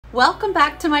Welcome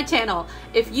back to my channel.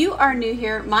 If you are new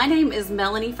here, my name is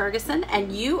Melanie Ferguson and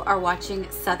you are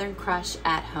watching Southern Crush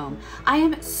at Home. I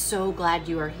am so glad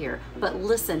you are here, but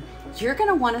listen, you're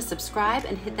gonna wanna subscribe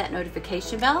and hit that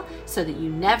notification bell so that you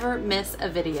never miss a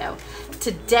video.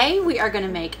 Today we are gonna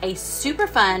make a super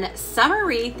fun summer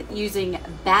wreath using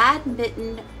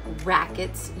badminton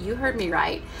rackets, you heard me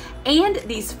right, and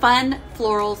these fun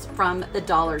florals from the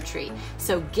Dollar Tree.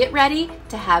 So get ready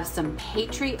to have some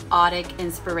patriotic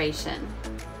inspiration.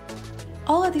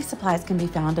 All of these supplies can be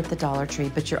found at the Dollar Tree,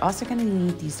 but you're also going to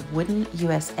need these wooden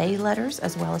USA letters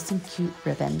as well as some cute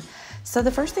ribbon. So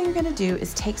the first thing you're going to do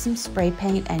is take some spray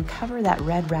paint and cover that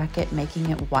red racket, making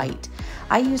it white.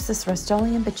 I use this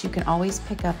Rust-Oleum, but you can always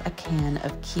pick up a can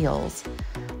of Kiehl's.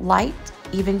 Light,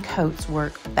 even coats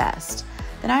work best.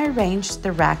 Then I arranged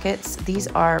the rackets. These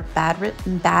are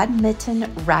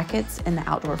badminton rackets in the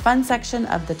outdoor fun section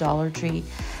of the Dollar Tree.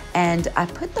 And I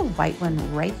put the white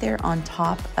one right there on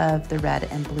top of the red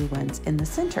and blue ones in the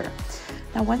center.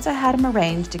 Now, once I had them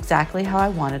arranged exactly how I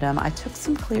wanted them, I took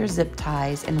some clear zip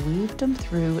ties and weaved them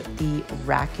through the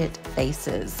racket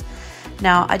faces.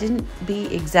 Now, I didn't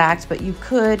be exact, but you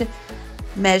could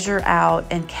measure out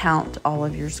and count all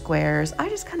of your squares. I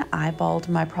just kind of eyeballed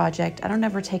my project. I don't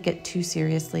ever take it too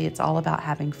seriously. It's all about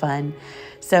having fun.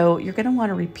 So you're going to want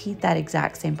to repeat that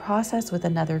exact same process with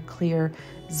another clear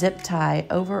zip tie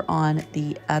over on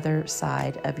the other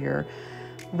side of your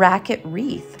racket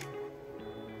wreath.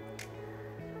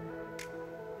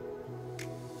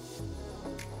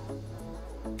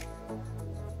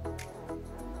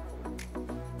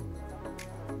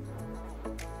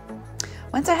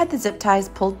 Once I had the zip ties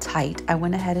pulled tight, I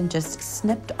went ahead and just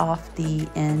snipped off the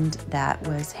end that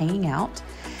was hanging out.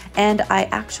 And I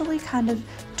actually kind of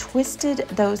twisted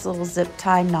those little zip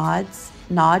tie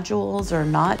nodules or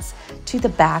knots to the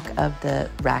back of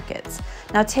the rackets.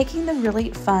 Now, taking the really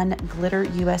fun glitter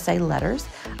USA letters,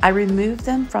 I removed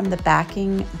them from the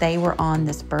backing. They were on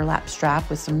this burlap strap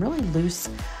with some really loose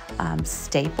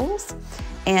staples.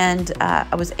 And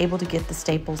I was able to get the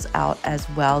staples out as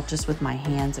well, just with my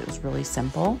hands. It was really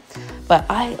simple. But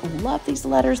I love these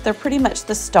letters. They're pretty much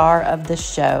the star of the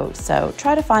show. So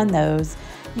try to find those.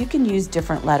 You can use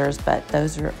different letters, but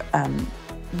those are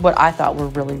what I thought were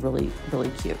really, really,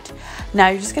 really cute. Now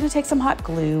you're just gonna take some hot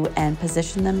glue and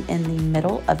position them in the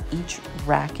middle of each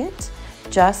racket,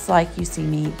 just like you see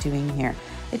me doing here.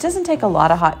 It doesn't take a lot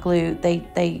of hot glue.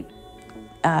 They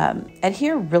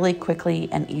adhere really quickly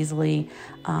and easily.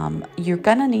 You're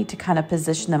gonna need to kind of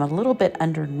position them a little bit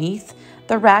underneath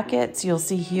the rackets. You'll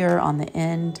see here on the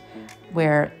end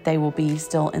where they will be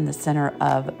still in the center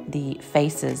of the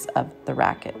faces of the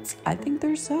rackets. I think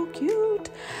they're so cute.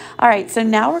 All right, so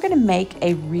now we're gonna make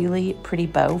a really pretty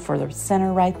bow for the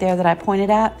center right there that I pointed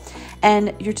at.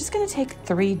 And you're just gonna take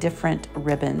 3 different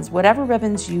ribbons, whatever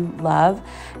ribbons you love.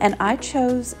 And I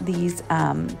chose these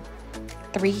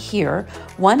 3 here.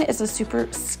 One is a super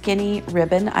skinny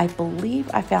ribbon. I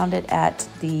believe I found it at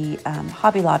the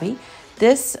Hobby Lobby.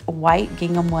 This white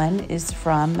gingham one is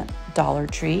from Dollar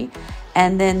Tree.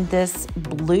 And then this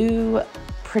blue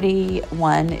pretty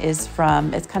one is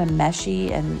from, it's kind of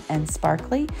meshy and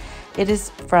sparkly. It is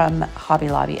from Hobby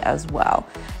Lobby as well.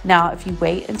 Now, if you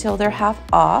wait until they're half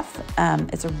off,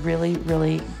 it's a really,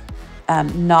 really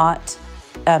not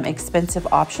expensive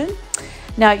option.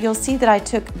 Now you'll see that I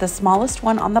took the smallest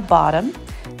one on the bottom.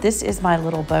 This is my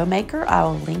little bow maker. I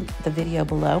will link the video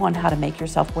below on how to make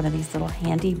yourself one of these little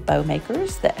handy bow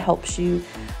makers that helps you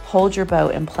hold your bow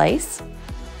in place.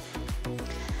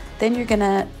 Then you're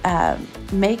gonna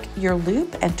make your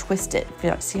loop and twist it.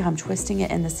 See how I'm twisting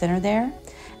it in the center there?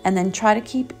 And then try to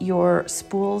keep your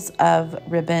spools of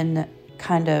ribbon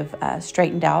kind of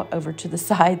straightened out over to the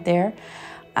side there.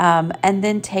 And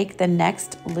then take the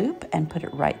next loop and put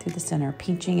it right through the center,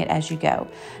 pinching it as you go.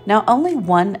 Now, only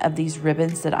one of these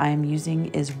ribbons that I am using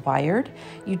is wired.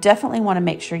 You definitely want to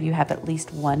make sure you have at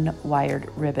least one wired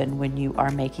ribbon when you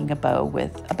are making a bow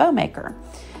with a bow maker.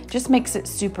 Just makes it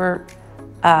super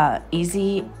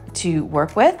easy to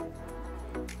work with.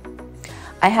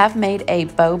 I have made a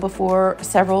bow before,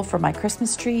 several for my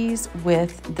Christmas trees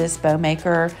with this bow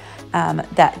maker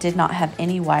that did not have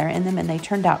any wire in them, and they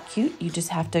turned out cute. You just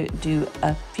have to do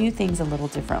a few things a little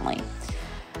differently.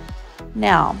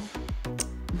 Now,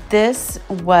 this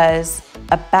was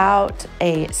about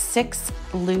a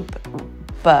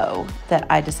 6-loop bow that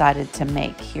I decided to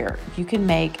make here. You can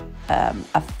make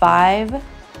a 5,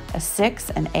 a 6,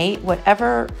 an 8,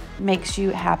 whatever makes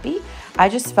you happy. I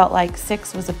just felt like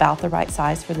 6 was about the right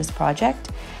size for this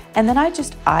project. And then I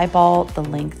just eyeball the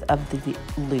length of the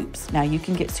loops. Now you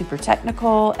can get super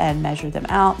technical and measure them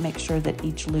out, make sure that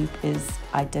each loop is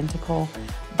identical,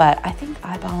 but I think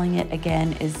eyeballing it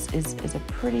again is a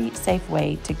pretty safe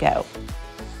way to go.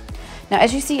 Now,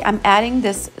 as you see, I'm adding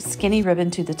this skinny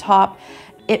ribbon to the top.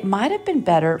 It might have been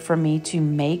better for me to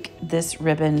make this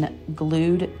ribbon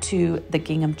glued to the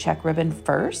gingham check ribbon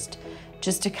first,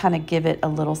 just to kind of give it a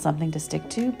little something to stick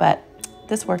to, but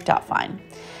this worked out fine.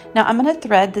 Now I'm going to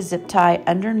thread the zip tie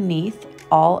underneath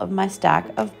all of my stack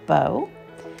of bow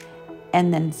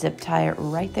and then zip tie it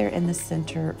right there in the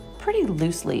center pretty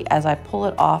loosely as I pull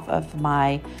it off of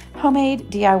my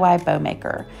homemade DIY bow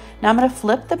maker. Now I'm going to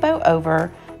flip the bow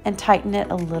over and tighten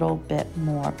it a little bit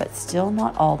more, but still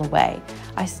not all the way.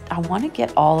 I want to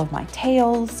get all of my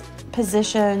tails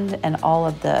positioned and all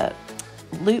of the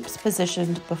loops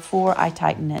positioned before I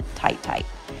tighten it tight.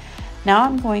 Now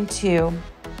I'm going to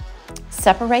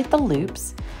separate the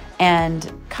loops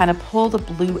and kind of pull the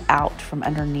blue out from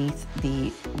underneath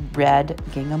the red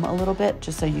gingham a little bit,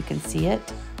 just so you can see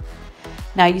it.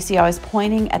 Now you see I was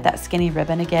pointing at that skinny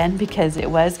ribbon again because it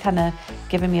was kind of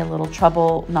giving me a little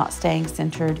trouble not staying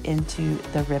centered into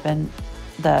the ribbon,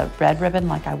 the red ribbon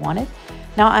like I wanted.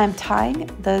 Now I'm tying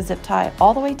the zip tie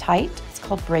all the way tight. It's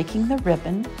called breaking the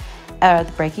ribbon,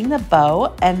 breaking the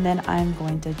bow, and then I'm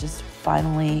going to just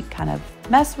finally kind of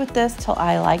mess with this till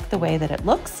I like the way that it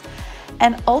looks.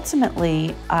 And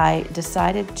ultimately I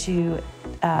decided to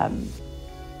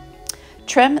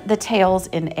trim the tails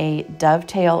in a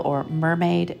dovetail or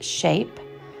mermaid shape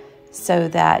so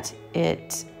that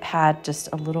it had just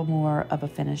a little more of a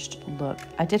finished look.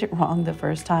 I did it wrong the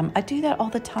first time. I do that all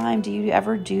the time. Do you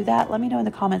ever do that? Let me know in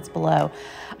the comments below.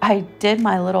 I did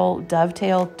my little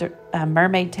dovetail,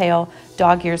 mermaid tail,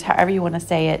 dog ears, however you want to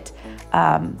say it,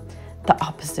 the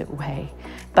opposite way.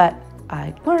 But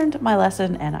I learned my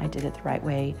lesson and I did it the right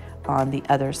way on the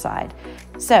other side.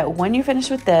 So when you're finished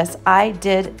with this, I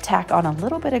did tack on a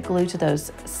little bit of glue to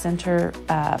those center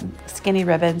skinny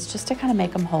ribbons just to kind of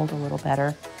make them hold a little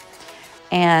better.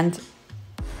 And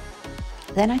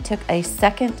then I took a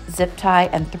second zip tie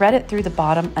and threaded through the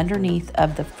bottom underneath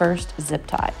of the first zip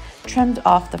tie, trimmed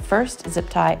off the first zip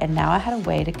tie, and now I had a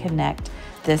way to connect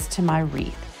this to my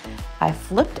wreath. I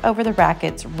flipped over the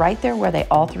rackets right there where they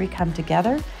all three come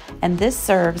together, and this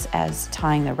serves as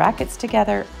tying the rackets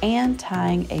together and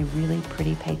tying a really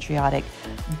pretty patriotic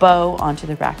bow onto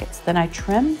the rackets. Then I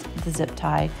trimmed the zip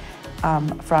tie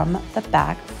from the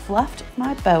back, fluffed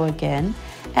my bow again,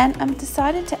 and I'm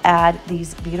decided to add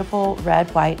these beautiful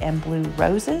red, white, and blue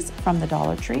roses from the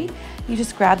Dollar Tree. You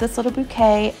just grab this little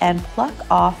bouquet and pluck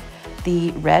off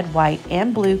the red, white,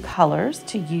 and blue colors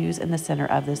to use in the center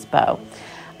of this bow.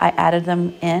 I added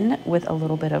them in with a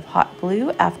little bit of hot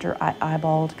glue after I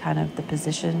eyeballed kind of the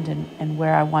position and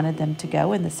where I wanted them to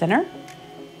go in the center.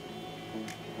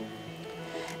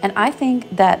 And I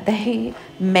think that they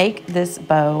make this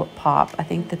bow pop. I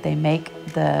think that they make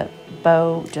the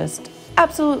bow just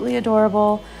absolutely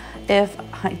adorable, if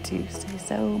I do say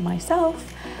so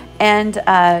myself. And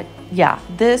yeah,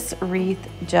 this wreath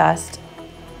just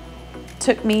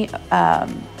took me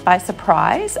by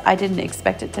surprise. I didn't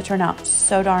expect it to turn out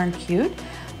so darn cute,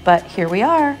 but here we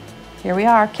are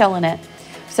killing it.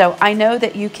 So I know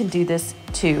that you can do this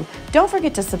too. Don't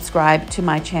forget to subscribe to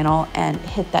my channel and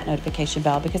hit that notification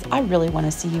bell because I really want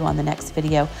to see you on the next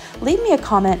video. Leave me a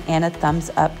comment and a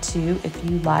thumbs up too if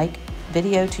you like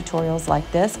video tutorials like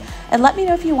this, and let me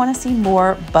know if you want to see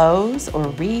more bows or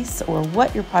wreaths or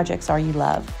what your projects are you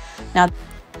love. Now,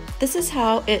 this is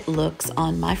how it looks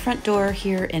on my front door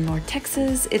here in North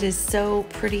Texas. It is so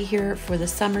pretty here for the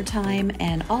summertime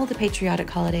and all the patriotic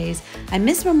holidays. I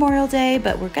miss Memorial Day,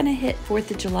 but we're gonna hit 4th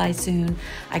of July soon.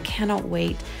 I cannot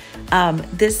wait.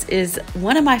 This is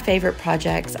one of my favorite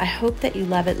projects. I hope that you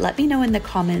love it. Let me know in the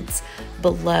comments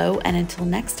below. And until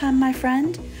next time, my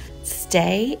friend,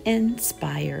 stay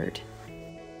inspired.